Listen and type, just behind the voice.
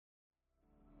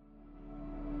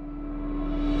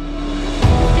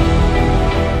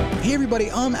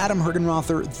everybody, I'm Adam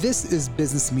Hergenrother. This is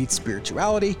Business Meets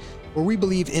Spirituality, where we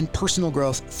believe in personal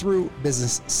growth through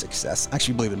business success. I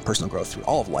actually believe in personal growth through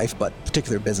all of life, but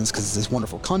particular business because it's this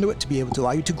wonderful conduit to be able to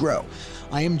allow you to grow.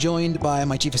 I am joined by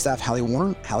my Chief of Staff, Hallie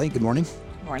Warner. Hallie, good morning.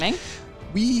 Morning.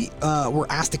 We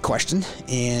were asked a question,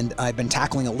 and I've been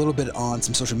tackling a little bit on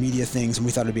some social media things, and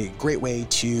we thought it'd be a great way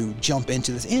to jump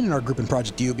into this in our group in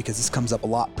Project U, because this comes up a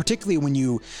lot, particularly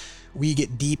when we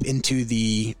get deep into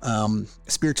the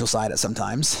spiritual side at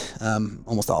sometimes,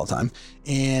 almost all the time.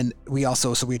 And we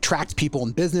attract people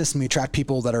in business, and we attract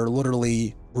people that are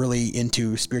literally really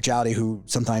into spirituality who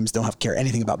sometimes don't care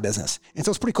anything about business. And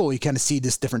so it's pretty cool. You kind of see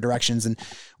this different directions. And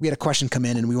we had a question come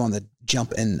in, and we wanted to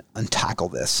jump in and tackle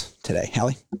this today.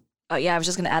 Hallie? Yeah, I was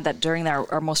just going to add that during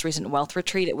our most recent wealth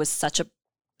retreat, it was such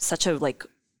a like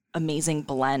amazing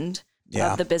blend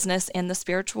of the business and the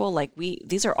spiritual. Like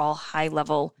these are all high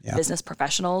level business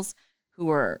professionals we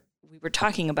were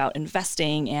talking about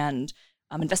investing and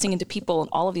investing into people and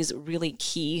all of these really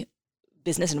key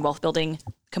business and wealth building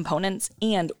components,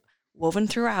 and woven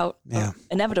throughout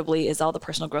inevitably is all the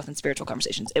personal growth and spiritual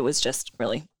conversations. It was just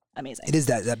really amazing. It is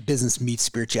that business meets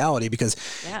spirituality, because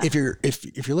if you're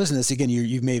listening to this again,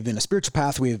 you may have been a spiritual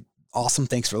path. We have awesome.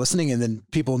 Thanks for listening. And then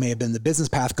people may have been the business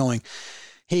path going,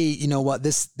 hey, you know what,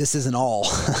 this isn't all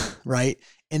right.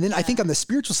 And then I think on the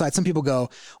spiritual side, some people go,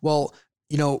 well,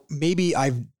 maybe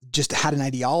I've just had an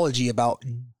ideology about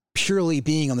purely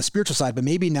being on the spiritual side, but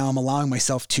maybe now I'm allowing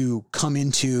myself to come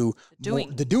into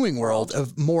the doing world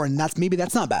of more. And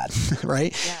that's not bad.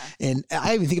 Right. Yeah. And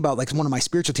I even think about like one of my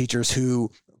spiritual teachers who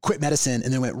quit medicine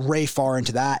and then went way far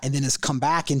into that, and then has come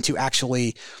back into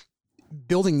actually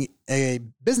building a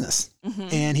business. Mm-hmm.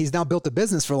 And he's now built a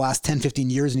business for the last 10, 15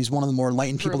 years. And he's one of the more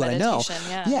enlightened people that I know.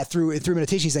 Yeah. Through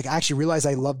meditation. He's like, I actually realized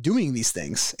I love doing these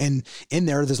things. And in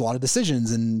there's a lot of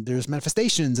decisions and there's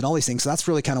manifestations and all these things. So that's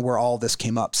really kind of where all this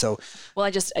came up. So,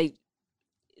 well,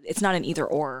 it's not an either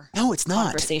or. No, it's not.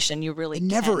 Conversation. You really it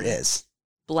never is.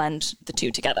 Blend the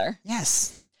two together.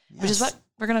 Yes. Which is what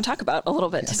we're going to talk about a little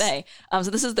bit today.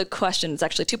 So this is the question. It's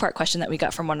actually a two-part question that we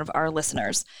got from one of our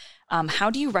listeners. How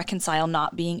do you reconcile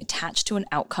not being attached to an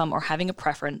outcome or having a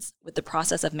preference with the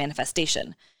process of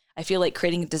manifestation? I feel like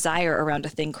creating a desire around a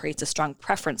thing creates a strong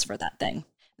preference for that thing.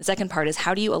 The second part is,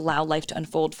 how do you allow life to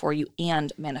unfold for you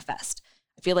and manifest?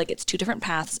 I feel like it's two different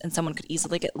paths, and someone could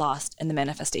easily get lost in the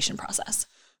manifestation process.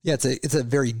 Yeah, it's a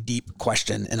very deep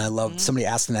question, and I love somebody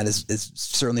asking that is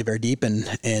certainly very deep, and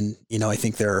I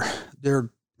think they're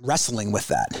wrestling with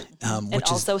that, and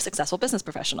also a successful business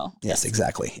professional. Yes,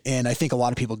 exactly. And I think a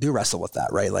lot of people do wrestle with that,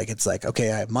 right? Like it's like,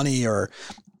 okay, I have money, or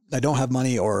I don't have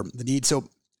money, or the need. So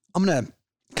I'm gonna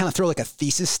kind of throw like a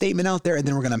thesis statement out there, and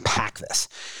then we're gonna unpack this.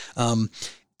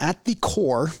 At the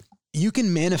core, you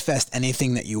can manifest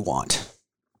anything that you want.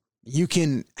 You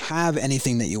can have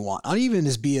anything that you want. I'll even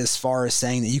just be as far as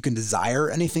saying that you can desire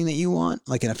anything that you want,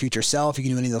 like in a future self, you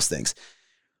can do any of those things.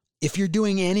 If you're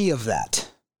doing any of that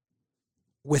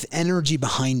with energy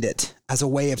behind it as a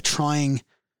way of trying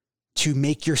to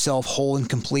make yourself whole and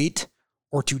complete,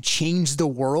 or to change the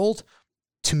world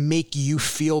to make you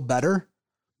feel better,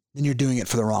 then you're doing it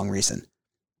for the wrong reason.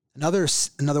 Another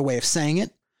way of saying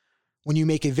it, when you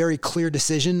make a very clear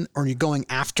decision, or you're going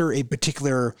after a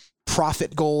particular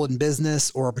profit goal in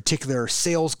business or a particular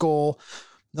sales goal,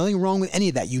 nothing wrong with any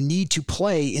of that. You need to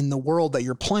play in the world that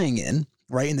you're playing in,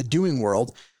 right? In the doing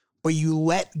world, but you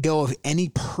let go of any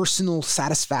personal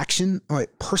satisfaction or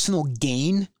personal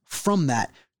gain from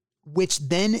that, which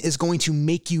then is going to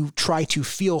make you try to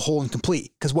feel whole and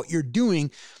complete. Because what you're doing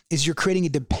is you're creating a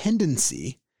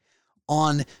dependency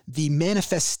on the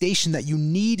manifestation that you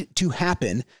need to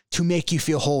happen to make you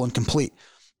feel whole and complete.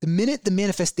 The minute the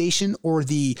manifestation or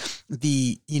the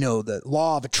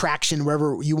law of attraction,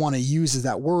 wherever you want to use as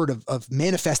that word of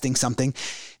manifesting something,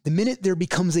 the minute there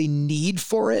becomes a need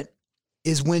for it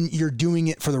is when you're doing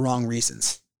it for the wrong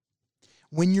reasons.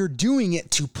 When you're doing it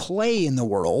to play in the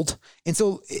world. And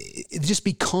so it just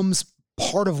becomes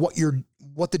part of what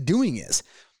the doing is.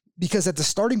 Because at the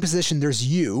starting position, there's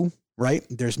you, right?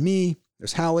 There's me,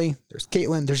 there's Hallie, there's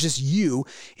Caitlin, there's just you,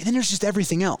 and then there's just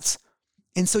everything else.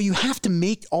 And so you have to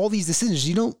make all these decisions.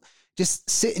 You don't just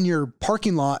sit in your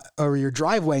parking lot or your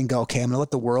driveway and go, okay, I'm going to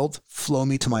let the world flow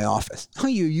me to my office. No,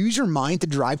 you use your mind to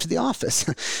drive to the office.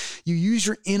 You use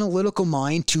your analytical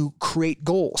mind to create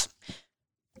goals.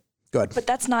 Go ahead. But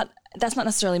that's not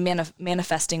necessarily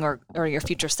manifesting or your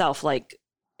future self. Like,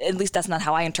 at least that's not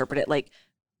how I interpret it. Like,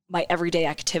 my everyday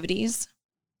activities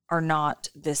are not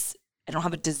this, I don't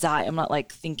have a desire. I'm not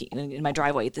like thinking in my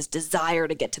driveway, this desire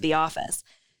to get to the office.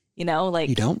 Like,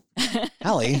 you don't,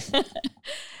 Hallie.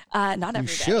 Not every day. You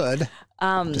should.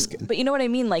 Just kidding. But you know what I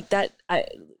mean? Like that,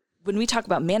 when we talk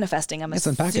about manifesting, I'm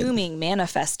assuming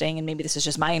manifesting, and maybe this is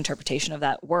just my interpretation of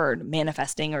that word,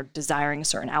 manifesting or desiring a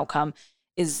certain outcome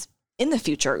is in the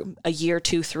future, a year,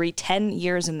 2, 3, 10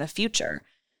 years in the future.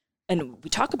 And we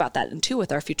talk about that too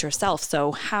with our future self.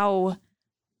 So how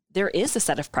there is a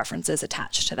set of preferences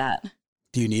attached to that.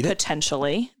 Do you need it?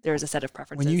 Potentially, there's a set of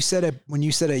preferences. When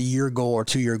you set a year goal or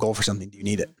 2-year goal for something, do you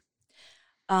need it?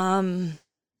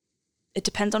 It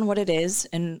depends on what it is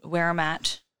and where I'm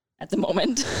at the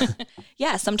moment.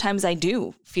 Yeah, sometimes I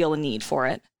do feel a need for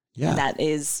it. Yeah.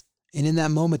 And in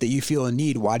that moment that you feel a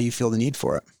need, why do you feel the need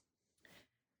for it?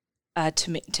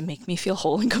 To make me feel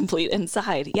whole and complete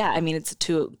inside. Yeah, I mean, it's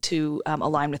to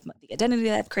align with the identity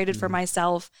that I've created for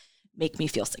myself, make me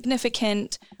feel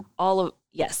significant, all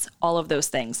of those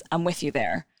things. I'm with you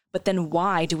there. But then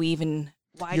why do we even...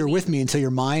 You're with me until your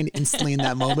mind instantly in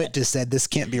that moment just said, this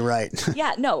can't be right.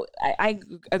 Yeah, no, I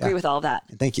agree with all of that.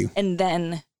 Thank you. And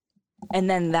then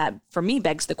that for me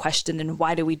begs the question, and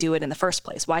why do we do it in the first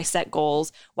place? Why set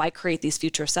goals? Why create these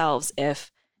future selves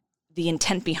if the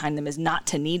intent behind them is not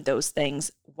to need those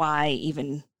things? Why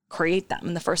even create them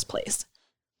in the first place?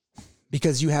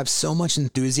 Because you have so much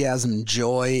enthusiasm,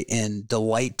 joy, and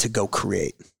delight to go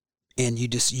create. And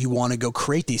you want to go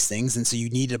create these things. And so you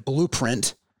need a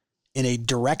blueprint in a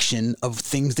direction of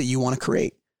things that you want to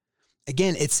create.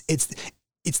 Again,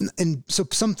 and so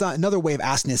another way of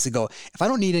asking is to go, if I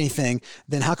don't need anything,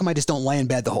 then how come I just don't lay in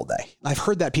bed the whole day? I've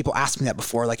heard that people ask me that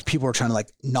before. Like people are trying to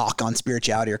like knock on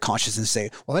spirituality or consciousness and say,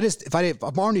 well, if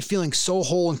I'm already feeling so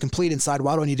whole and complete inside,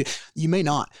 why do I need to? You may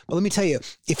not. But let me tell you,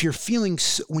 if you're feeling,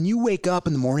 when you wake up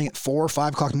in the morning at 4 or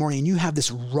 5 o'clock in the morning and you have this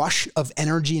rush of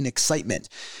energy and excitement,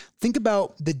 think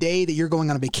about the day that you're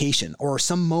going on a vacation or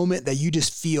some moment that you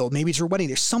just feel, maybe it's your wedding,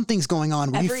 there's something's going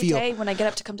on where every you feel. Every day when I get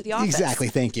up to come to the office. Exactly.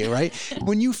 Thank you. Right.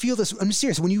 When you feel this, I'm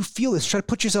serious. When you feel this, try to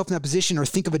put yourself in that position or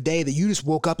think of a day that you just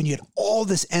woke up and you had all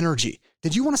this energy.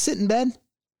 Did you want to sit in bed?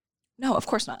 No, of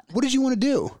course not. What did you want to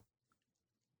do?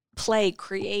 Play,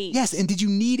 create. Yes. And did you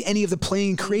need any of the playing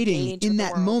and creating in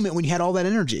that moment when you had all that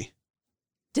energy?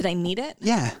 Did I need it?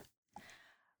 Yeah.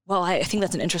 Well, I think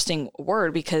that's an interesting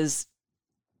word because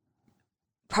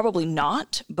probably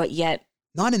not, but yet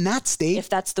not in that state. If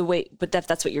that's the way, but if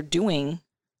that's what you're doing,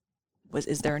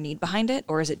 is there a need behind it,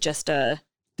 or is it just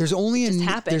there's only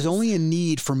a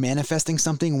need for manifesting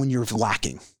something when you're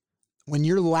lacking. When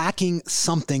you're lacking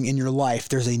something in your life,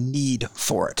 there's a need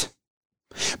for it.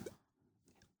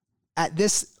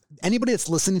 Anybody that's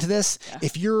listening to this,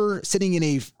 if you're sitting in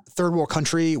a third world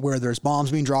country where there's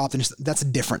bombs being dropped, and that's a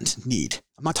different need.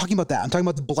 I'm not talking about that. I'm talking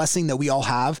about the blessing that we all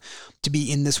have to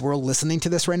be in this world listening to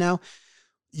this right now.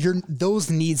 Those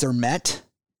needs are met,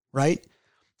 right?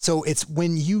 So it's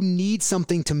when you need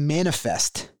something to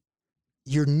manifest,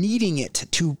 you're needing it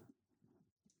to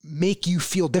make you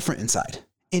feel different inside.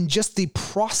 And just the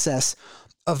process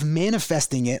of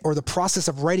manifesting it or the process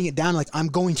of writing it down, like I'm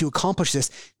going to accomplish this,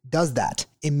 does that.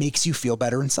 It makes you feel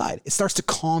better inside. It starts to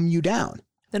calm you down.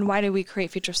 Then why do we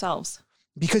create future selves?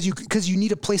 Because you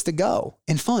need a place to go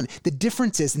and fun. The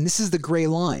difference is, and this is the gray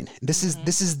line. This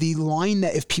is the line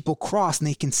that if people cross and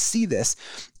they can see this,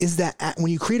 is that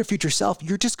when you create a future self,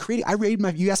 you're just creating.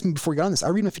 You asked me before we got on this. I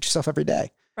read my future self every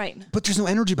day. Right. But there's no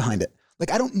energy behind it.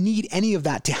 Like I don't need any of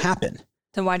that to happen.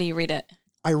 Then why do you read it?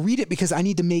 I read it because I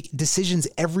need to make decisions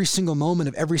every single moment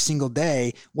of every single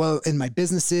day. Well, in my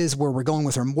businesses, where we're going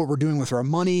with what we're doing with our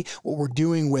money, what we're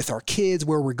doing with our kids,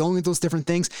 where we're going with those different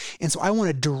things. And so I want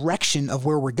a direction of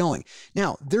where we're going.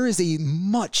 Now, there is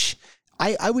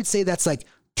I would say that's like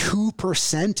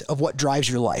 2% of what drives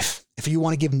your life. If you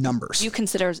want to give numbers. Do you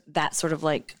consider that sort of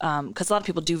like, because a lot of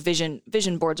people do vision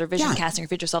boards or vision casting or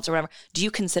future selves or whatever. Do you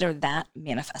consider that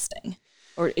manifesting,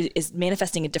 or is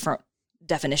manifesting a different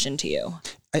definition to you?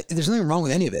 There's nothing wrong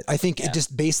with any of it. I think it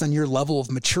just based on your level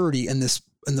of maturity in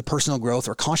the personal growth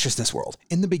or consciousness world.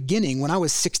 In the beginning, when I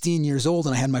was 16 years old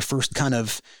and I had my first kind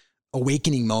of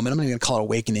awakening moment, I'm not even going to call it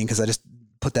awakening because I just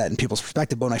put that in people's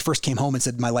perspective. But when I first came home and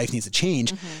said my life needs to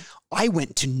change, I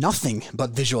went to nothing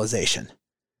but visualization.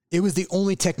 It was the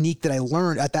only technique that I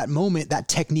learned at that moment. That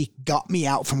technique got me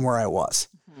out from where I was.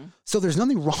 So there's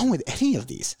nothing wrong with any of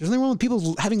these. There's nothing wrong with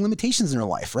people having limitations in their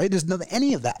life, right? There's nothing,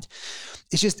 any of that.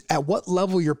 It's just at what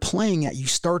level you're playing at, you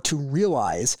start to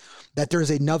realize that there's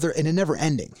a never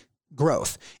ending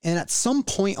growth. And at some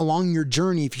point along your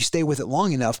journey, if you stay with it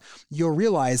long enough, you'll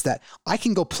realize that I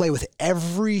can go play with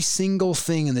every single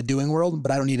thing in the doing world,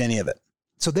 but I don't need any of it.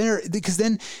 So because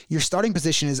then your starting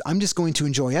position is I'm just going to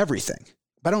enjoy everything,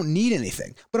 but I don't need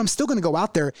anything, but I'm still going to go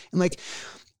out there and like,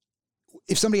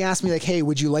 if somebody asked me like, hey,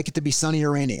 would you like it to be sunny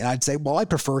or rainy? And I'd say, well, I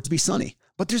prefer it to be sunny,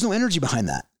 but there's no energy behind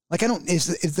that. Like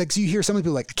it's like, so you hear some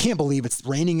people like, I can't believe it's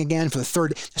raining again for the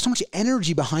third. There's so much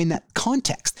energy behind that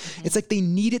context. Mm-hmm. It's like they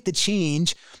need it to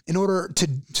change in order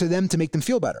to them to make them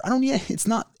feel better. I don't need it. It's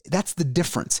not, that's the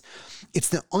difference. It's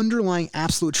the underlying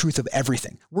absolute truth of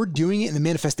everything. We're doing it in the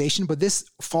manifestation, but this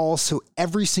falls to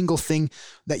every single thing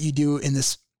that you do in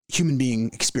this human being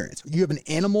experience. You have an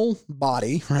animal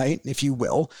body, right? If you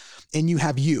will, and you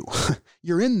have you.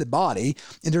 You're in the body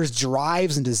and there's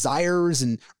drives and desires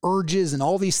and urges and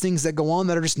all these things that go on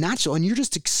that are just natural. And you're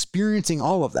just experiencing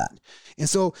all of that. And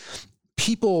so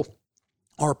people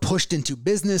are pushed into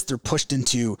business. They're pushed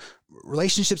into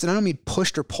relationships. And I don't mean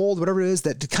pushed or pulled, whatever it is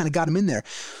that kind of got them in there.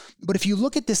 But if you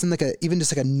look at this in like even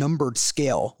just like a numbered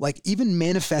scale, like even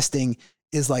manifesting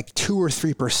is like 2 or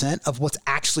 3% of what's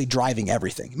actually driving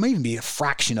everything. It might even be a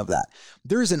fraction of that.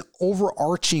 There's an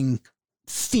overarching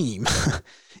theme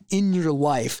in your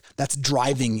life that's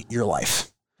driving your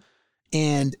life.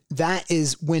 And that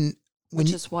is which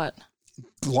is what?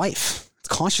 Life. It's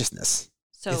consciousness.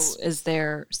 So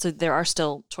there are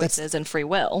still choices and free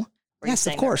will? Yes,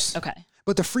 of course. Okay.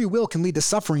 But the free will can lead to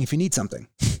suffering if you need something.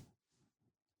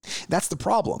 That's the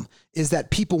problem, is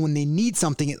that people, when they need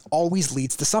something, it always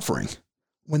leads to suffering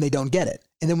when they don't get it.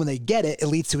 And then when they get it, it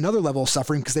leads to another level of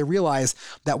suffering because they realize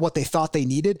that what they thought they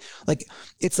needed,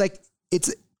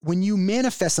 it's when you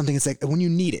manifest something, it's like when you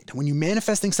need it, when you're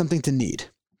manifesting something to need,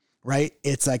 right?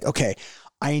 It's like, okay,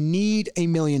 I need $1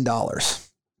 million.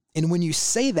 And when you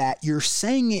say that, you're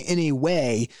saying it in a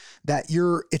way that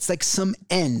it's like some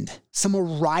end, some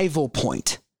arrival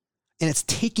point. And it's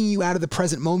taking you out of the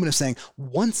present moment of saying,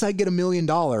 once I get $1 million,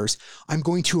 I'm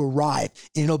going to arrive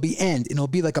and it'll be and it'll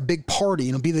be like a big party.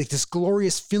 And it'll be like this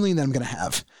glorious feeling that I'm going to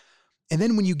have. And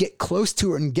then when you get close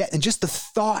to it and just the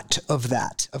thought of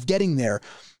that, of getting there,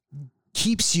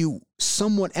 keeps you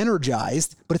somewhat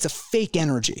energized, but it's a fake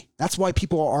energy. That's why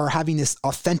people are having this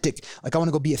authentic, like I want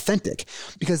to go be authentic,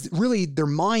 because really their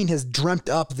mind has dreamt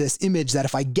up this image that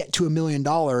if I get to $1 million,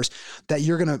 that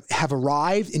you're going to have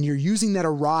arrived, and you're using that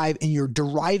arrive and you're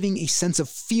deriving a sense of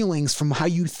feelings from how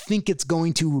you think it's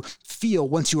going to feel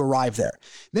once you arrive there.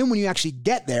 Then when you actually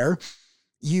get there,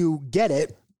 you get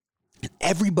it.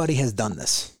 Everybody has done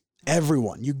this.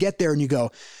 Everyone. You get there and you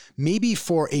go, maybe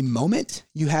for a moment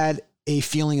you had a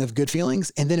feeling of good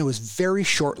feelings, and then it was very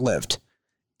short-lived.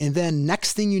 And then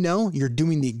next thing you know, you're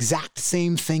doing the exact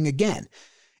same thing again.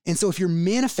 And so if you're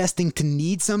manifesting to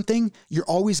need something, you're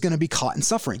always going to be caught in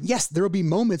suffering. Yes, there will be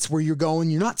moments where you're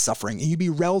not suffering and you'd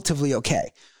be relatively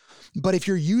okay. But if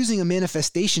you're using a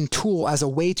manifestation tool as a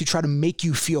way to try to make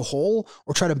you feel whole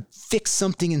or try to fix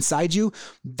something inside you,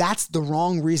 that's the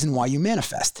wrong reason why you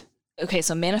manifest. Okay,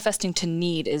 so manifesting to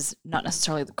need is not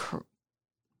necessarily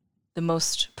the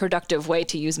most productive way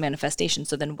to use manifestation.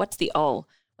 So then what's the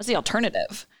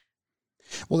alternative?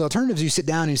 Well, the alternative is you sit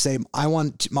down and you say,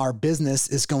 our business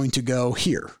is going to go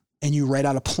here. And you write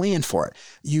out a plan for it.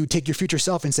 You take your future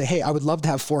self and say, hey, I would love to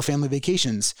have 4 family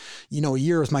vacations, a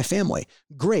year with my family.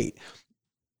 Great.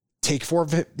 Take 4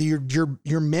 of it.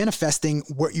 You're manifesting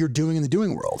what you're doing in the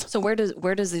doing world. So where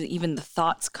does even the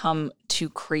thoughts come to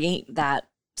create that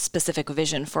specific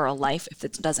vision for a life if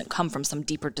it doesn't come from some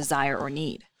deeper desire or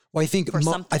need? Well, I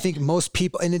think most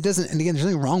people, and it doesn't, and again, there's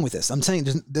nothing wrong with this. I'm saying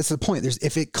that's the point.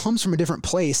 If it comes from a different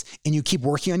place and you keep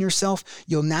working on yourself,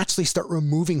 you'll naturally start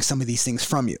removing some of these things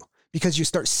from you because you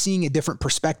start seeing a different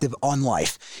perspective on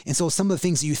life. And so some of the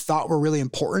things that you thought were really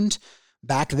important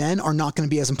back then are not going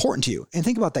to be as important to you. And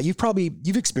think about that.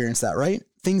 You've experienced that, right?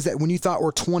 Things that when you thought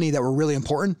were 20 that were really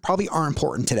important probably aren't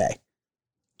important today.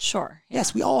 Sure. Yeah.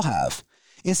 Yes, we all have.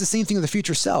 And it's the same thing with the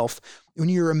future self. When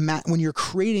you're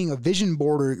creating a vision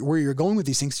board or where you're going with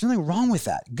these things, there's nothing wrong with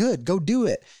that. Good, go do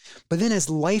it. But then as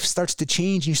life starts to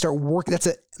change and you start working,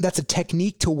 that's a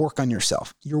technique to work on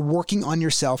yourself. You're working on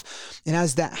yourself. And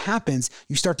as that happens,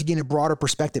 you start to gain a broader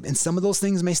perspective. And some of those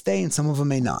things may stay and some of them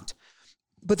may not.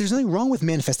 But there's nothing wrong with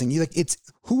manifesting.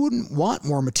 Who wouldn't want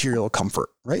more material comfort,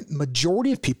 right?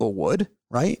 Majority of people would,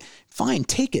 right? Fine,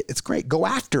 take it. It's great. Go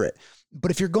after it. But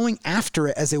if you're going after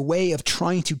it as a way of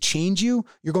trying to change you,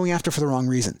 you're going after it for the wrong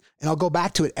reason. And I'll go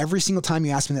back to it every single time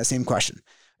you ask me that same question.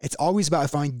 It's always about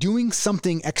if I'm doing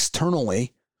something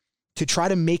externally to try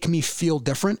to make me feel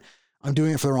different, I'm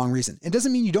doing it for the wrong reason. It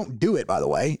doesn't mean you don't do it, by the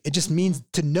way. It just means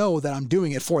to know that I'm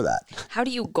doing it for that. How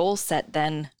do you goal set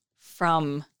then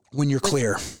from when you're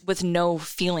clear with no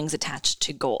feelings attached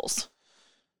to goals?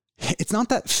 It's not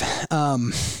that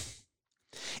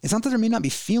there may not be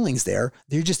feelings there.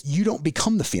 You don't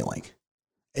become the feeling.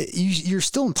 You're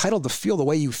still entitled to feel the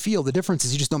way you feel. The difference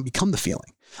is you just don't become the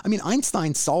feeling. I mean,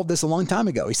 Einstein solved this a long time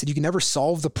ago. He said you can never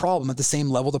solve the problem at the same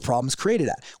level the problem is created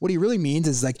at. What he really means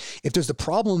is like, if there's the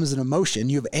problem is an emotion,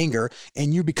 you have anger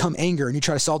and you become anger and you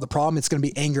try to solve the problem, it's going to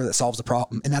be anger that solves the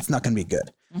problem. And that's not going to be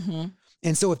good. Mm-hmm.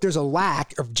 And so if there's a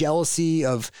lack of jealousy,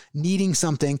 of needing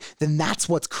something, then that's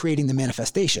what's creating the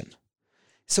manifestation.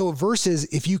 So versus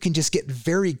if you can just get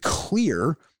very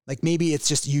clear, like maybe it's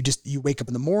just you wake up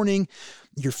in the morning,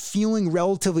 you're feeling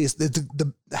relatively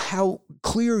how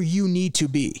clear you need to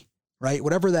be, right?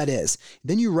 Whatever that is.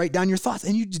 Then you write down your thoughts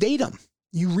and you date them.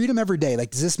 You read them every day.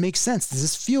 Like, does this make sense? Does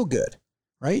this feel good?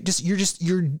 Right? Just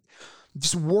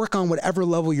work on whatever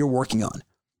level you're working on.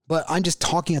 But I'm just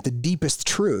talking at the deepest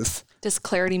truth. Does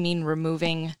clarity mean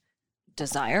removing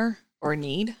desire or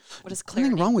need? What is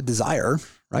clarity? Nothing wrong with desire,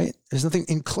 right? There's nothing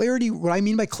in clarity. What I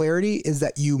mean by clarity is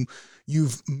that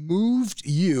you've moved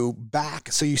you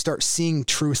back so you start seeing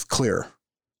truth clear.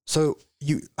 So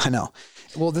I know.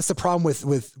 Well, that's the problem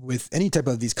with any type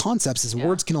of these concepts is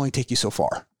words can only take you so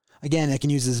far. Again, I can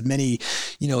use as many,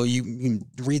 you can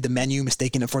read the menu,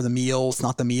 mistaking it for the meal. It's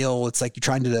not the meal. It's like you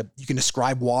can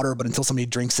describe water, but until somebody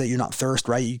drinks it, you're not thirst,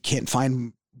 right? You can't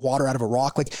find water out of a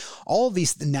rock. Like all of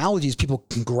these analogies people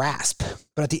can grasp,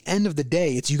 but at the end of the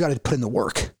day, you got to put in the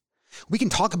work. We can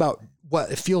talk about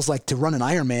what it feels like to run an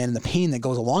Ironman and the pain that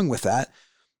goes along with that.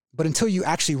 But until you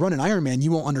actually run an Ironman,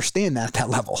 you won't understand that at that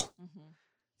level. Mm-hmm.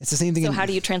 It's the same thing. So how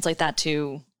do you translate that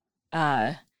to,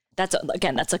 that's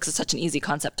like such an easy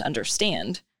concept to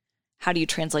understand. How do you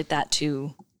translate that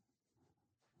to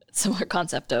a similar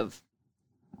concept of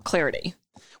clarity?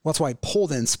 Well, that's why I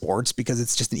pulled in sports, because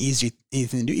it's just an easy thing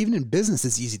to do. Even in business,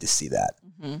 it's easy to see that.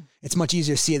 Mm-hmm. It's much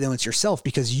easier to see it than it's yourself,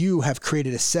 because you have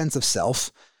created a sense of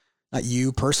self. Not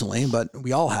you personally, but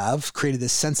we all have created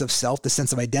this sense of self, this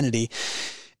sense of identity.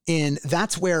 And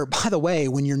that's where, by the way,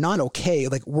 when you're not okay,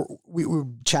 like we were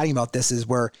chatting about this, is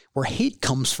where hate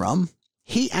comes from.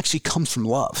 Hate actually comes from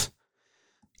love.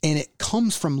 And it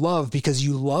comes from love because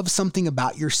you love something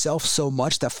about yourself so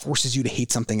much that forces you to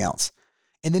hate something else.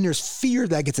 And then there's fear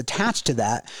that gets attached to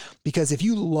that, because if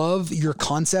you love your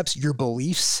concepts, your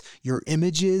beliefs, your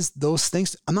images, those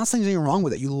things, I'm not saying anything wrong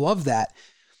with it. You love that.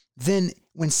 Then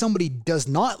when somebody does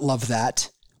not love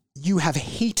that, you have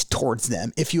hate towards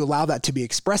them if you allow that to be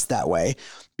expressed that way,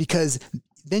 because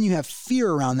then you have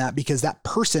fear around that, because that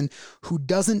person who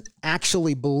doesn't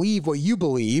actually believe what you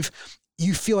believe,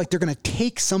 you feel like they're going to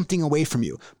take something away from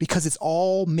you because it's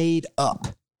all made up.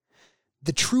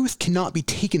 The truth cannot be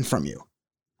taken from you.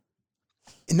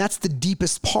 And that's the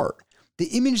deepest part. The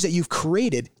image that you've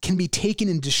created can be taken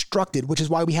and destructed, which is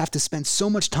why we have to spend so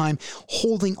much time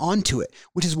holding on to it,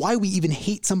 which is why we even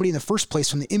hate somebody in the first place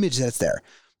from the image that's there,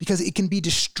 because it can be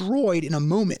destroyed in a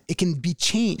moment. It can be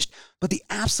changed, but the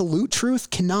absolute truth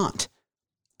cannot.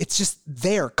 It's just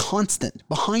there, constant,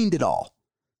 behind it all.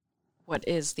 What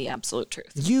is the absolute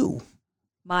truth? You.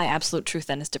 My absolute truth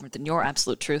then is different than your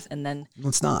absolute truth, and then... No,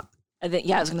 it's not. I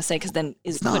was going to say, because then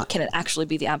can it actually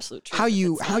be the absolute truth? How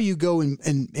you go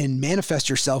and manifest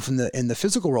yourself in the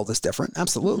physical world is different,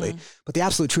 absolutely. Mm-hmm. But the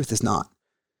absolute truth is not.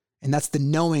 And that's the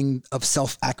knowing of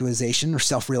self-actualization or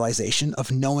self-realization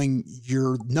of knowing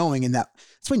you're knowing. And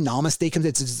that's why namaste comes in.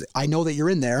 It's I know that you're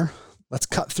in there. Let's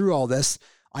cut through all this.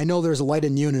 I know there's a light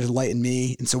in you and there's a light in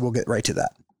me. And so we'll get right to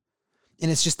that. And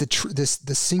it's just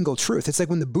the single truth. It's like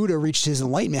when the Buddha reached his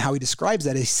enlightenment, how he describes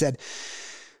that. He said,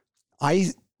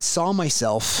 I saw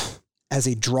myself as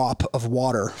a drop of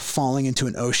water falling into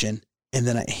an ocean. And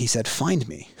then he said, find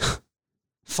me.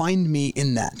 Find me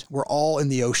in that. We're all in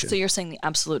the ocean. So you're saying the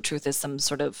absolute truth is some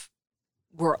sort of,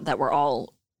 that we're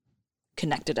all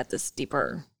connected at this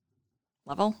deeper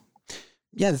level?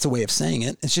 Yeah, that's a way of saying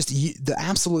it. It's just the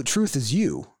absolute truth is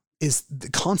you, is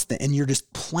the constant, and you're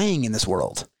just playing in this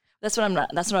world. That's what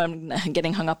I'm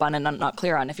getting hung up on and I'm not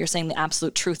clear on. If you're saying the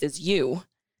absolute truth is you,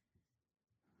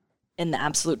 and the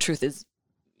absolute truth is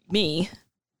me,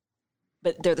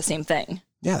 but they're the same thing.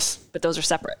 Yes. But those are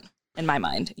separate. In my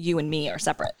mind, you and me are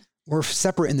separate. We're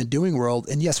separate in the doing world.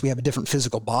 And yes, we have a different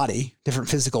physical body, different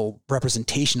physical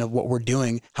representation of what we're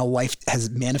doing, how life has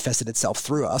manifested itself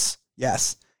through us.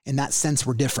 Yes. In that sense,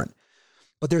 we're different.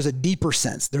 But there's a deeper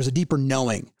sense. There's a deeper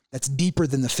knowing that's deeper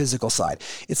than the physical side.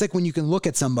 It's like when you can look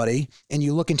at somebody and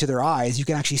you look into their eyes, you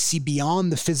can actually see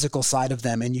beyond the physical side of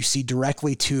them and you see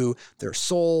directly to their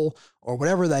soul or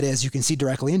whatever that is, you can see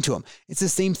directly into them. It's the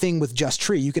same thing with Just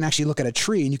Tree. You can actually look at a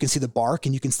tree and you can see the bark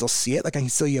and you can still see it. Like I can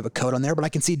still, you have a coat on there, but I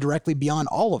can see directly beyond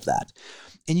all of that.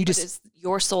 And you just... Is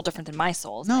your soul different than my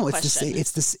soul? No, it's the same.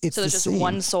 So there's just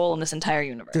one soul in this entire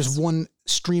universe. There's one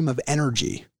stream of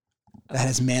energy. that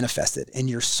has manifested. And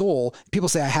your soul, people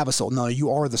say, I have a soul. No,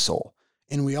 you are the soul.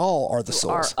 And we all are the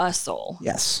souls. You are a soul.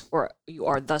 Yes. Or you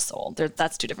are the soul.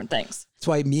 That's two different things. That's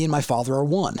why me and my Father are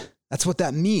one. That's what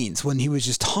that means. When he was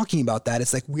just talking about that,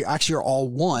 it's like we actually are all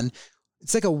one.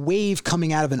 It's like a wave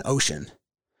coming out of an ocean.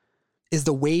 Is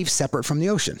the wave separate from the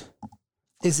ocean?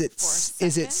 Is it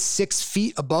 6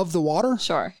 feet above the water?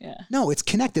 Sure, yeah. No, it's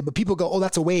connected, but people go, oh,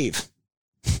 that's a wave.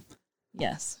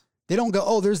 Yes. They don't go,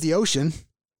 oh, there's the ocean.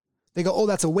 They go, oh,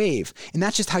 that's a wave. And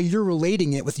that's just how you're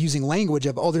relating it with using language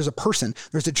of, oh, there's a person,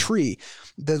 there's a tree.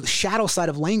 The shadow side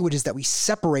of language is that we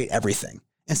separate everything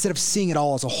instead of seeing it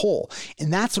all as a whole.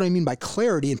 And that's what I mean by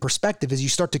clarity and perspective is you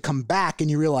start to come back and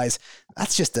you realize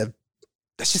that's just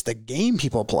a game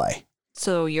people play.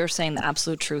 So you're saying the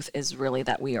absolute truth is really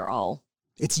that we are all.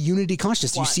 It's unity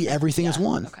consciousness. You see everything as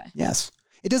one. Okay. Yes.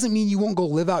 It doesn't mean you won't go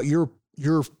live out your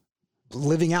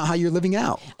living out how you're living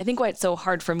out. I think why it's so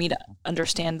hard for me to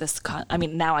understand this. I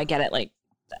mean, now I get it. Like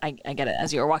I get it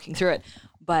as you were walking through it,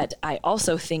 but I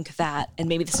also think that, and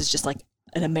maybe this is just like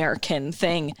an American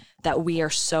thing, that we are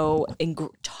so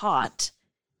taught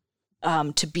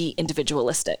to be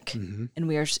individualistic, mm-hmm. and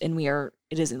we are.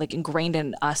 It is like ingrained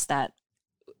in us that,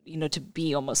 you know, to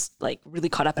be almost like really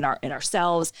caught up in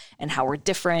ourselves and how we're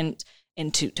different,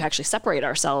 and to actually separate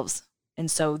ourselves. And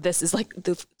so this is like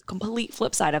the complete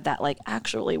flip side of that. Like,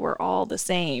 actually, we're all the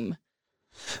same.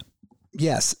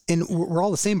 Yes. And we're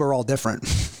all the same, but we're all different.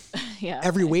 Yeah.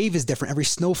 Every wave is different. Every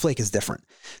snowflake is different.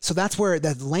 So that's where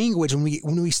that language, when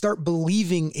we start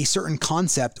believing a certain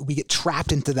concept, we get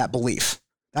trapped into that belief.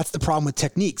 That's the problem with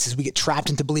techniques, is we get trapped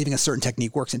into believing a certain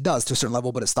technique works. It does to a certain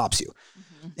level, but it stops you.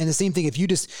 Mm-hmm. And the same thing,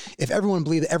 if everyone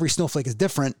believed that every snowflake is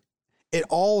different,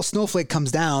 all snowflake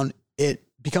comes down, it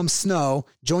becomes snow,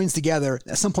 joins together,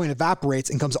 at some point evaporates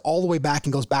and comes all the way back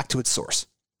and goes back to its source.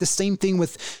 The same thing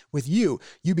with you.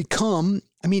 You become,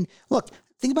 I mean, look,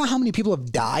 think about how many people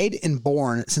have died and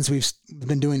born since we've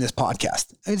been doing this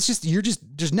podcast. It's just,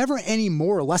 there's never any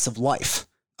more or less of life,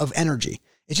 of energy.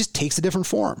 It just takes a different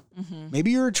form. Mm-hmm.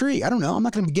 Maybe you're a tree. I don't know. I'm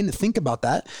not going to begin to think about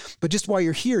that. But just while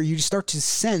you're here, you just start to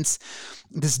sense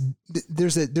this.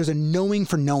 There's a knowing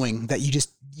for knowing that you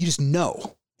just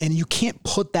know. And you can't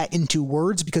put that into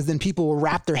words, because then people will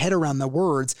wrap their head around the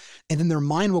words, and then their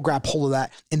mind will grab hold of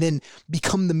that and then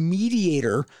become the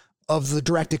mediator of the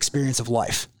direct experience of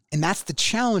life. And that's the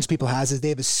challenge people has, is they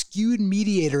have a skewed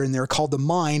mediator in there called the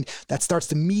mind that starts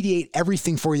to mediate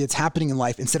everything for you that's happening in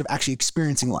life instead of actually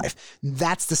experiencing life.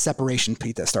 That's the separation,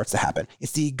 Pete, that starts to happen.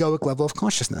 It's the egoic level of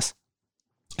consciousness.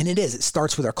 And it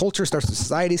starts with our culture, starts with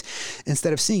societies,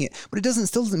 instead of seeing it. But it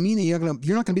still doesn't mean that you're not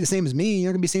going to be the same as me.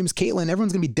 You're not going to be the same as Caitlin.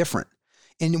 Everyone's going to be different.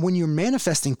 And when you're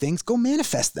manifesting things, go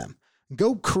manifest them.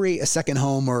 Go create a second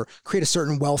home or create a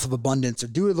certain wealth of abundance or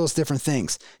do those different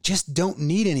things. Just don't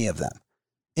need any of them.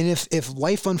 And if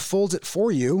life unfolds it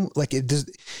for you, like it does,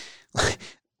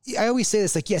 I always say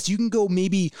this, like, yes, you can go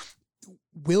maybe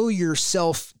will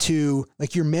yourself to,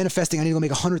 like, you're manifesting, I need to go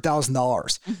make $100,000.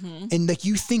 Mm-hmm. And like,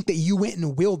 you think that you went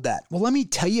and willed that. Well, let me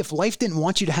tell you, if life didn't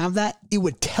want you to have that, it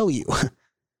would tell you,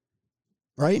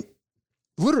 right?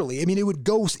 Literally. I mean, it would.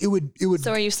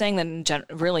 So are you saying that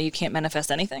really you can't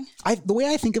manifest anything? The way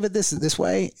I think of it this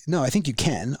way, no, I think you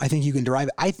can. I think you can derive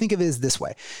it. I think of it as this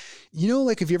way. You know,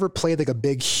 like, if you ever played like a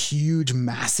big, huge,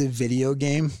 massive video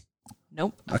game?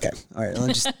 Nope. Okay. All right. Let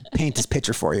me just paint this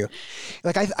picture for you.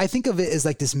 Like, I think of it as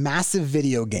like this massive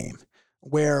video game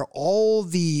where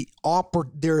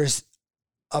there's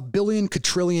a billion,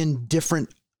 quadrillion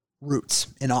different routes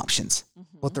and options,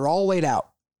 mm-hmm. but they're all laid out.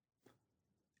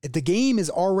 The game is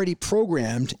already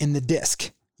programmed in the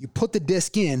disc. You put the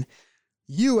disc in,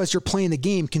 you, as you're playing the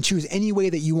game, can choose any way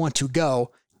that you want to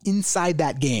go inside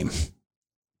that game.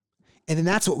 And then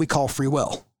that's what we call free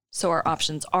will. So our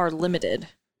options are limited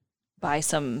by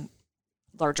some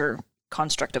larger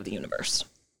construct of the universe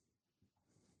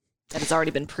that has already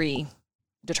been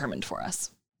predetermined for us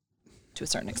to a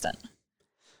certain extent.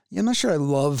 Yeah, I'm not sure I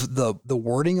love the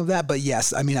wording of that, but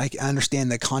yes, I mean, I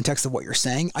understand the context of what you're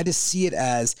saying. I just see it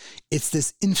as it's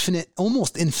this infinite,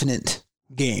 almost infinite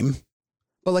game,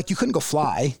 but like, you couldn't go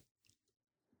fly.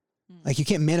 Like, you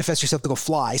can't manifest yourself to go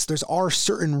fly. So are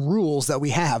certain rules that we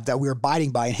have that we're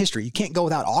abiding by in history. You can't go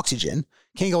without oxygen,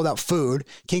 can't go without food,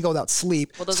 can't go without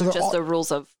sleep. Well, those are just the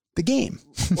rules of the game.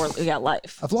 Or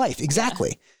life. Of life, exactly.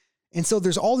 Yeah. And so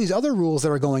there's all these other rules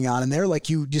that are going on in there. Like,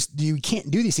 you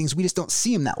can't do these things. We just don't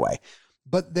see them that way.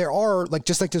 But there are, like,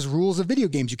 just like there's rules of video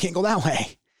games. You can't go that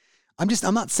way.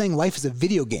 I'm not saying life is a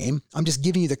video game. I'm just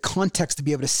giving you the context to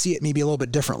be able to see it maybe a little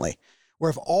bit differently. where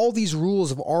if all these rules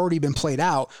have already been played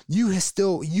out,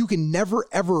 you can never,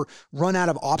 ever run out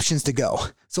of options to go.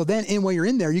 So then when you're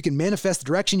in there, you can manifest the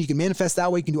direction, you can manifest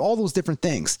that way, you can do all those different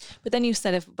things. But then you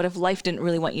said, if life didn't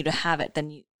really want you to have it,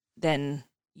 then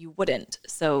you wouldn't.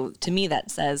 So to me, that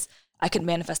says I could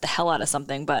manifest the hell out of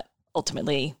something, but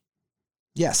ultimately.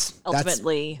 Yes. That's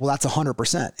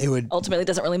 100%. It would. Ultimately, it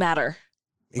doesn't really matter.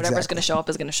 Exactly. Whatever's going to show up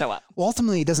is going to show up. Well,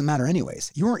 ultimately, it doesn't matter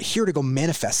anyways. You weren't here to go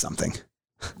manifest something.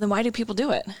 Then why do people do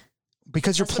it?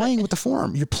 Because you're playing with the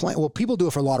form. You're playing. Well, people do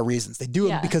it for a lot of reasons. They do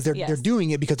it because they're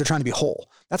doing it because they're trying to be whole.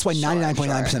 That's why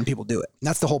 99.9% of people do it. And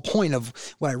that's the whole point of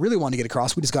what I really want to get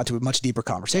across. We just got to a much deeper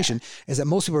conversation. Is that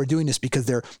most people are doing this because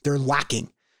they're lacking.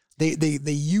 They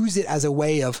use it as a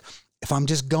way of, if I'm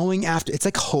just going after. It's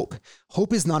like hope.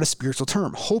 Hope is not a spiritual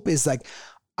term. Hope is like,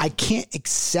 I can't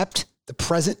accept the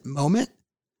present moment,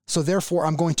 so therefore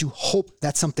I'm going to hope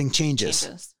that something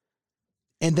changes.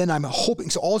 And then I'm hoping.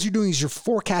 So all you're doing is you're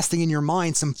forecasting in your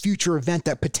mind some future event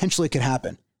that potentially could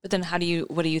happen. But then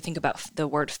what do you think about the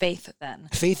word faith then?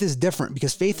 Faith is different,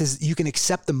 because faith is, you can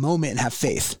accept the moment and have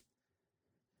faith.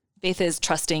 Faith is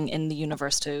trusting in the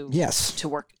universe to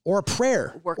work. Or a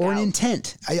prayer or an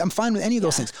intent. I'm fine with any of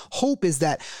those things. Hope is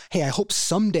that, hey, I hope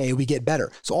someday we get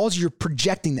better. So all you're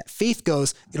projecting, that faith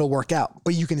goes, it'll work out,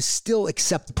 but you can still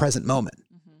accept the present moment.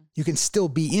 Mm-hmm. You can still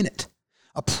be in it.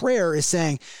 A prayer is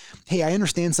saying, hey, I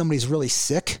understand somebody's really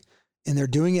sick and they're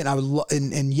doing it.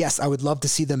 And and yes, I would love to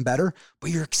see them better, but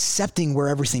you're accepting where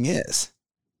everything is.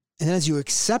 And then as you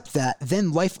accept that,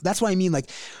 then life, that's what I mean.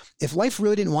 Like, if life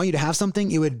really didn't want you to have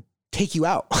something, it would take you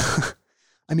out.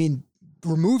 I mean,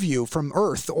 remove you from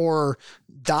earth or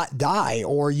die,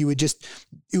 or it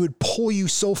would pull you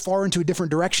so far into a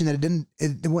different direction that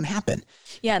it wouldn't happen.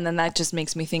 Yeah. And then that just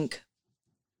makes me think,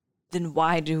 then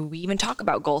why do we even talk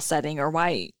about goal setting, or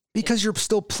why? Because you're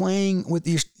still playing with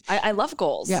your. I love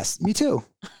goals. Yes, me too.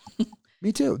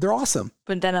 Me too. They're awesome.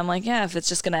 But then I'm like, yeah, if it's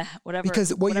just gonna whatever.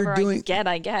 Because whatever you're doing,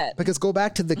 I get. Because go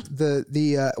back to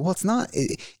the well, it's not.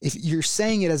 If you're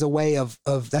saying it as a way of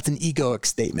that's an egoic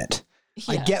statement. Yeah.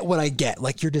 I get what I get.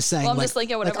 Like, you're just saying, well, I'm just like,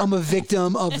 yeah, whatever. Like, I'm a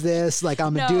victim of this. Like,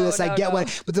 I'm gonna do this. I get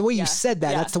what. But the way you said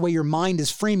that, that's the way your mind is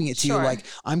framing it to you. Like,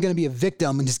 I'm gonna be a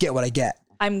victim and just get what I get.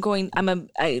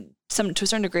 To a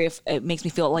certain degree, if it makes me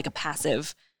feel like a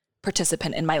passive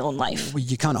participant in my own life. Well,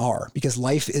 you kind of are, because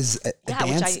life is a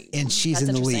dance and she's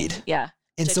in the lead. Yeah.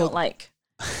 And so I don't like.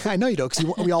 I know you don't,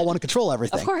 because we all want to control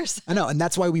everything. Of course. I know. And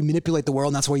that's why we manipulate the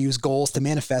world. And that's why we use goals to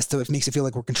manifest. So it makes it feel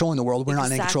like we're controlling the world. We're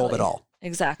not in control of it all.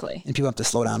 Exactly. And people have to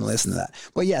slow down and listen to that.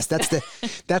 But yes,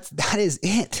 that is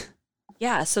it.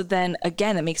 Yeah. So then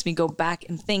again, it makes me go back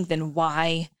and think, then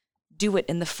why do it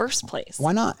in the first place?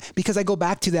 Why not? Because I go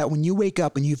back to that, when you wake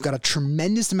up and you've got a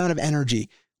tremendous amount of energy,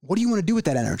 what do you want to do with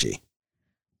that energy?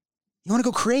 You want to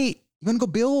go create. You want to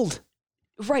go build.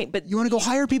 Right. But you want to go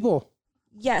hire people.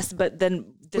 Yes. But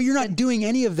then. But you're not doing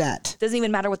any of that. Doesn't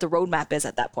even matter what the roadmap is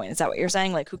at that point. Is that what you're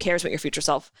saying? Like, who cares what your future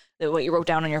self, what you wrote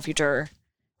down on your future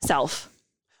self?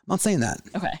 I'm not saying that.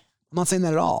 Okay. I'm not saying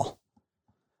that at all.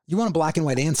 You want a black and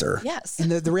white answer. Yes.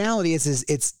 And the reality is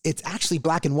it's actually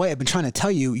black and white. I've been trying to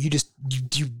tell you, you're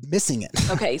missing it.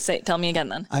 Okay. Tell me again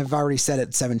then. I've already said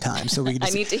it 7 times. So we can I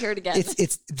need to hear it again.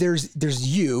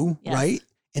 There's you, right?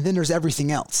 And then there's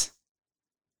everything else.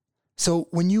 So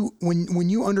when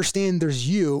you understand there's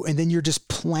you, and then you're just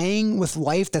playing with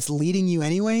life that's leading you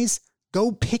anyways,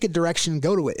 go pick a direction,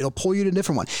 go to it. It'll pull you to a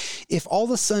different one. If all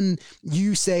of a sudden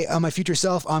you say, my future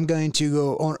self, I'm going to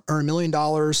go earn $1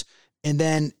 million, and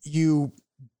then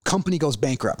company goes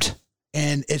bankrupt,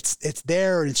 and it's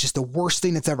there, and it's just the worst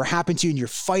thing that's ever happened to you, and you're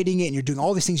fighting it, and you're doing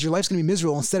all these things, your life's going to be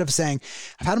miserable. Instead of saying,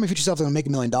 I've had my future self, I'm going to make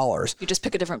 $1 million. You just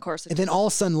pick a different course. And then all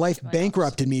of a sudden life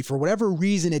bankrupted me for whatever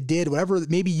reason it did, whatever,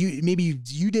 maybe you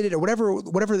did it, or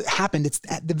whatever happened.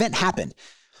 The event happened.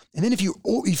 And then if you,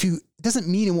 it doesn't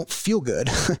mean it won't feel good,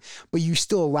 but you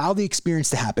still allow the experience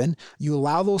to happen. You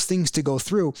allow those things to go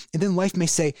through. And then life may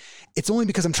say, it's only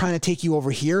because I'm trying to take you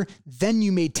over here. Then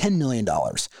you made $10 million,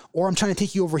 or I'm trying to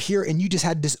take you over here, and you just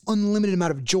had this unlimited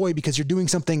amount of joy because you're doing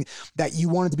something that you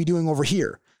wanted to be doing over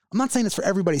here. I'm not saying it's for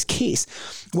everybody's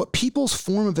case. What people's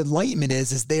form of enlightenment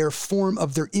is their form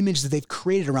of their image that they've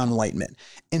created around enlightenment.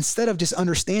 Instead of just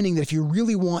understanding that if you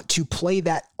really want to play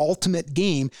that ultimate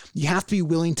game, you have to be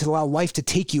willing to allow life to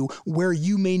take you where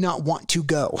you may not want to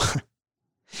go.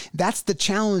 That's the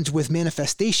challenge with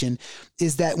manifestation,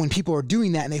 is that when people are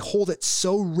doing that and they hold it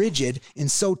so rigid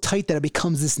and so tight that it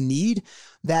becomes this need,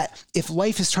 that if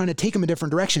life is trying to take them a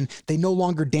different direction, they no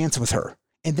longer dance with her.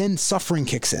 And then suffering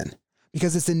kicks in.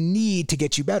 Because it's a need to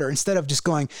get you better, instead of just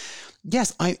going,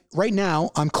 yes, right now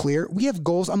I'm clear. We have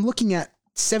goals. I'm looking at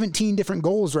 17 different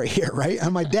goals right here, right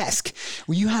on my desk.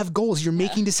 When you have goals, you're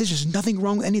making decisions. There's nothing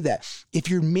wrong with any of that. If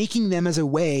you're making them as a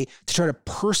way to try to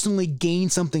personally gain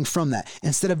something from that,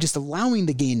 instead of just allowing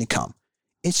the gain to come,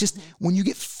 it's just when you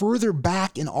get further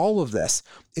back in all of this,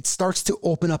 it starts to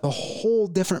open up a whole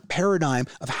different paradigm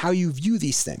of how you view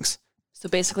these things. So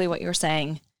basically what you're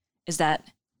saying is that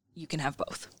you can have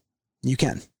both. You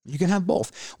can have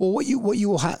both. Well, what you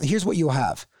will have, here's what you'll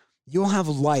have. You'll have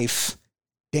life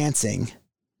dancing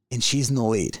and she's in the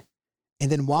lead.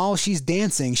 And then while she's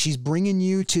dancing, she's bringing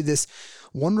you to this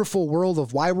wonderful world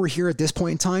of why we're here at this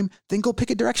point in time. Then go pick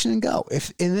a direction and go.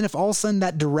 And then if all of a sudden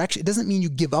that direction, it doesn't mean you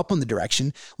give up on the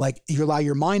direction. Like you allow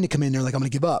your mind to come in there like, I'm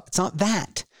going to give up. It's not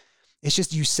that. It's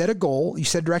just you set a goal, you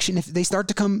set a direction. If they start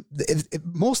to come,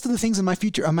 most of the things in my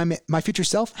future, my future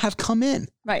self have come in.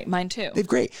 Right, mine too. They're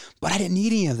great, but I didn't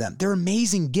need any of them. They're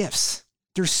amazing gifts.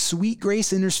 There's sweet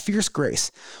grace and there's fierce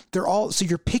grace. They're all, so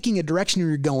you're picking a direction where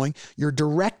you're going. You're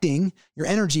directing your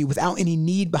energy without any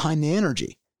need behind the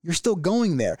energy. You're still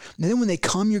going there. And then when they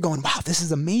come, you're going, wow, this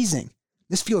is amazing.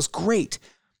 This feels great.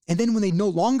 And then when they no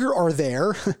longer are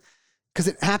there, because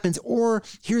it happens, or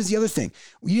here's the other thing.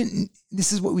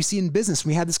 This is what we see in business.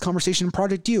 We had this conversation in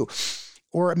Project U,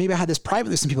 or maybe I had this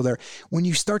privately with some people there. When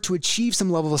you start to achieve some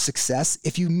level of success,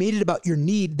 if you made it about your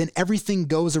need, then everything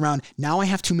goes around, now I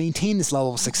have to maintain this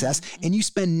level of success. And you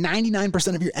spend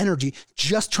 99% of your energy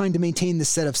just trying to maintain this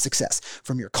set of success,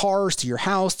 from your cars to your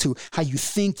house, to how you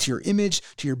think, to your image,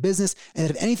 to your business. And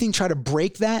if anything try to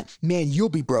break that, man, you'll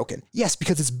be broken. Yes,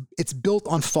 because it's built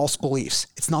on false beliefs.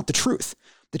 It's not the truth.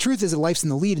 The truth is that life's in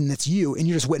the lead and it's you, and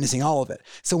you're just witnessing all of it.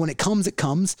 So when it comes, it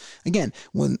comes. Again,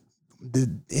 when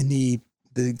in the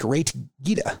great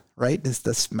Gita, right?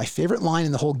 That's my favorite line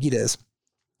in the whole Gita is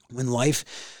when life,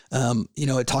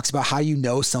 it talks about how you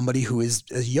know somebody who is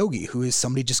a yogi, who is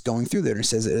somebody just going through there. And it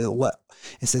says,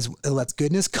 it lets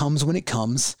goodness comes when it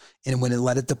comes, and when it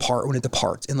let it depart when it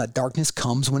departs, and let darkness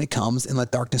comes when it comes, and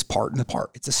let darkness part and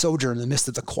depart. It's a sojourn in the midst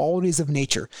of the qualities of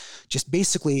nature. Just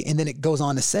basically, and then it goes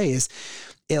on to say is,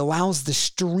 it allows the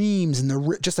streams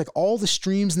and just like all the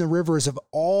streams and the rivers of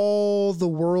all the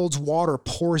world's water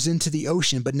pours into the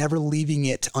ocean, but never leaving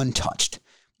it untouched.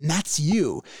 And that's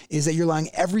you, is that you're allowing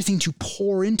everything to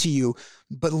pour into you,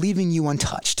 but leaving you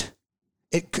untouched.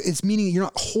 It's meaning you're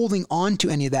not holding on to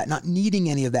any of that, not needing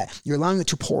any of that. You're allowing it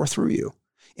to pour through you.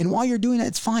 And while you're doing that,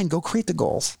 it's fine. Go create the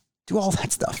goals. Do all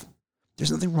that stuff.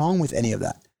 There's nothing wrong with any of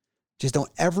that. Just don't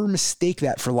ever mistake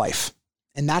that for life.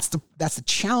 And that's the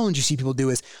challenge you see people do,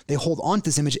 is they hold on to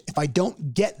this image. If I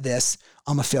don't get this,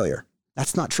 I'm a failure.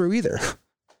 That's not true either.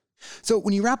 So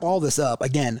when you wrap all this up,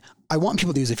 again, I want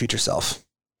people to use their future self,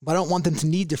 but I don't want them to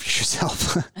need their future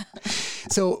self.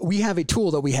 So we have a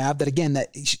tool that we have that, again,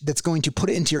 that's going to put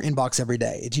it into your inbox every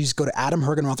day. You just go to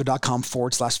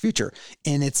adamhergenrother.com/future.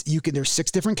 And there's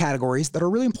 6 different categories that are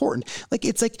really important.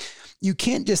 It's like, you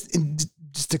can't just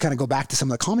to kind of go back to some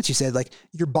of the comments you said, like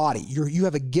your body, you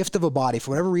have a gift of a body.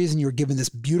 For whatever reason, you're given this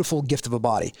beautiful gift of a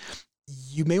body.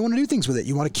 You may want to do things with it.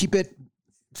 You want to keep it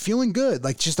feeling good,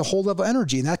 like just a whole level of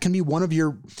energy. And that can be one of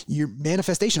your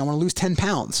manifestation. I want to lose 10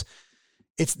 pounds.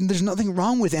 There's nothing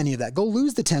wrong with any of that. Go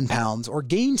lose the 10 pounds or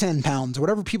gain 10 pounds or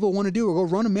whatever people want to do, or go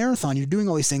run a marathon. You're doing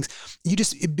all these things.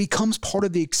 It becomes part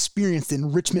of the experience, the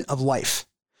enrichment of life.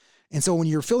 And so when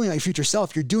you're filling out your future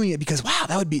self, you're doing it because, wow,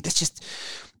 that's just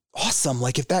awesome.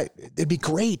 Like it'd be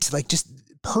great. Like just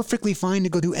perfectly fine to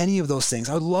go do any of those things.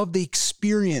 I would love the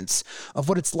experience of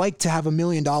what it's like to have $1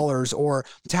 million or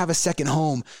to have a second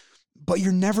home. But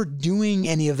you're never doing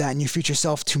any of that in your future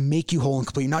self to make you whole and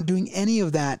complete. You're not doing any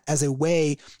of that as a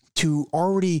way to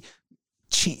already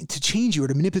change you or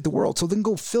to manipulate the world. So then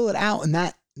go fill it out in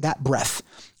that breath.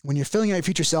 When you're filling out your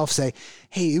future self, say,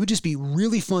 hey, it would just be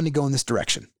really fun to go in this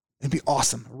direction. It'd be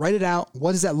awesome. Write it out.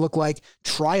 What does that look like?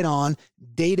 Try it on,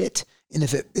 date it. And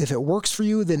if it works for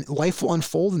you, then life will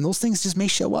unfold and those things just may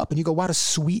show up and you go, what a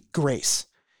sweet grace.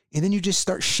 And then you just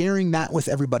start sharing that with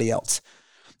everybody else.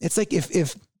 It's like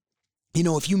if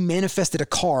you manifested a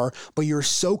car, but you're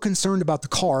so concerned about the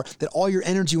car that all your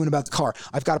energy went about the car.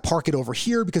 I've got to park it over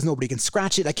here because nobody can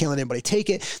scratch it. I can't let anybody take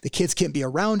it. The kids can't be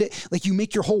around it. Like you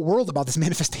make your whole world about this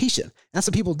manifestation. That's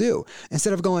what people do.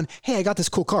 Instead of going, hey, I got this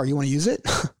cool car. You want to use it?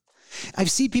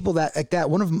 I've seen people that like that.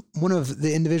 One of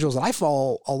the individuals that I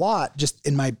follow a lot, just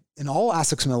in all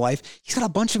aspects of my life, he's got a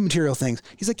bunch of material things.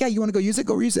 He's like, yeah, you want to go use it?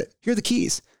 Go use it. Here are the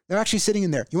keys. They're actually sitting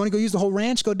in there. You want to go use the whole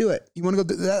ranch? Go do it. You want to go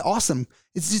do that? Awesome.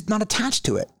 It's just not attached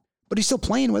to it, but he's still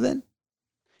playing with it.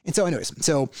 And so anyways,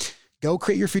 go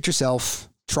create your future self,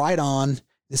 try it on,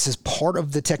 This is part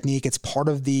of the technique. It's part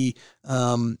of the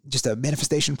just a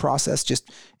manifestation process.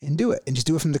 And do it. And just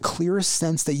do it from the clearest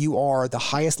sense that you are, the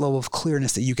highest level of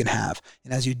clearness that you can have.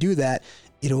 And as you do that,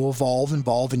 it'll evolve,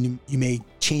 and you may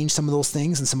change some of those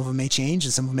things, and some of them may change,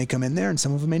 and some of them may come in there, and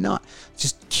some of them may not.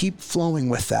 Just keep flowing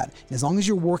with that. And as long as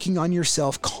you're working on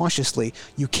yourself consciously,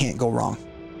 you can't go wrong.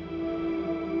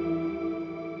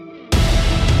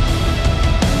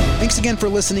 Thanks again for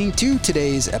listening to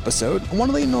today's episode. I want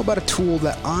to let you know about a tool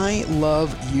that I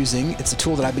love using. It's a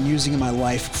tool that I've been using in my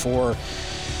life for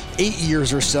 8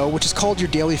 years or so, which is called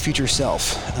your daily future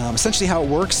self. Essentially how it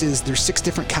works is there's 6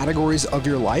 different categories of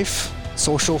your life: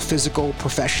 social, physical,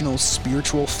 professional,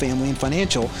 spiritual, family, and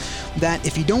financial, that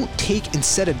if you don't take and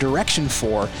set a direction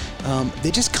for,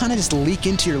 they just kind of just leak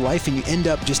into your life, and you end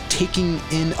up just taking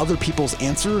in other people's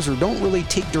answers, or don't really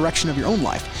take direction of your own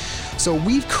life. So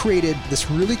we've created this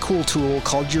really cool tool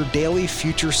called your daily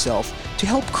future self to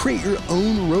help create your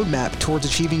own roadmap towards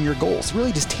achieving your goals,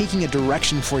 really just taking a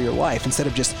direction for your life instead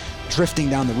of just drifting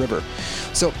down the river.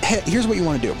 So here's what you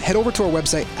want to do. Head over to our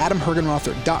website,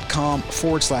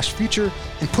 adamhergenrother.com/future,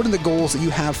 and put in the goals that you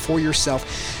have for yourself.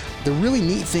 The really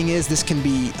neat thing is this can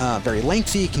be very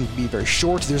lengthy, it can be very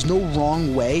short. There's no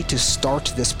wrong way to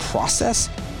start this process.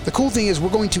 The cool thing is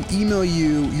we're going to email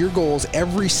you your goals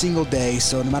every single day.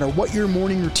 So no matter what your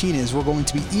morning routine is, we're going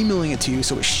to be emailing it to you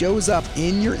so it shows up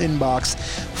in your inbox,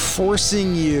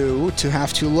 forcing you to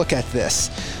have to look at this.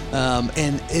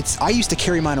 And I used to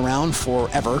carry mine around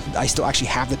forever. I still actually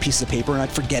have the piece of paper, and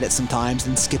I'd forget it sometimes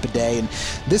and skip a day. And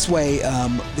this way,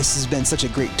 this has been such a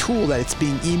great tool that it's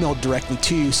being emailed directly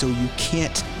to you, so you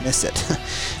can't miss it.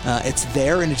 It's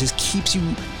there, and it just keeps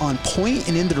you on point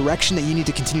and in the direction that you need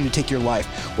to continue to take your life.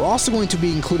 We're also going to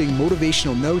be including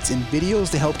motivational notes and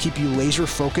videos to help keep you laser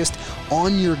focused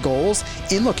on your goals.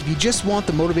 And look, if you just want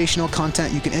the motivational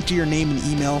content, you can enter your name and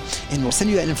email, and we'll send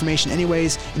you that information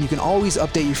anyways, and you can always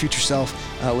update your future self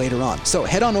later on. So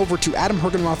head on over to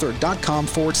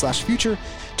adamhergenrother.com/future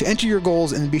to enter your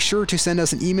goals, and be sure to send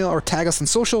us an email or tag us on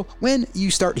social when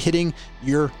you start hitting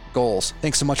your goals.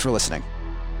 Thanks so much for listening.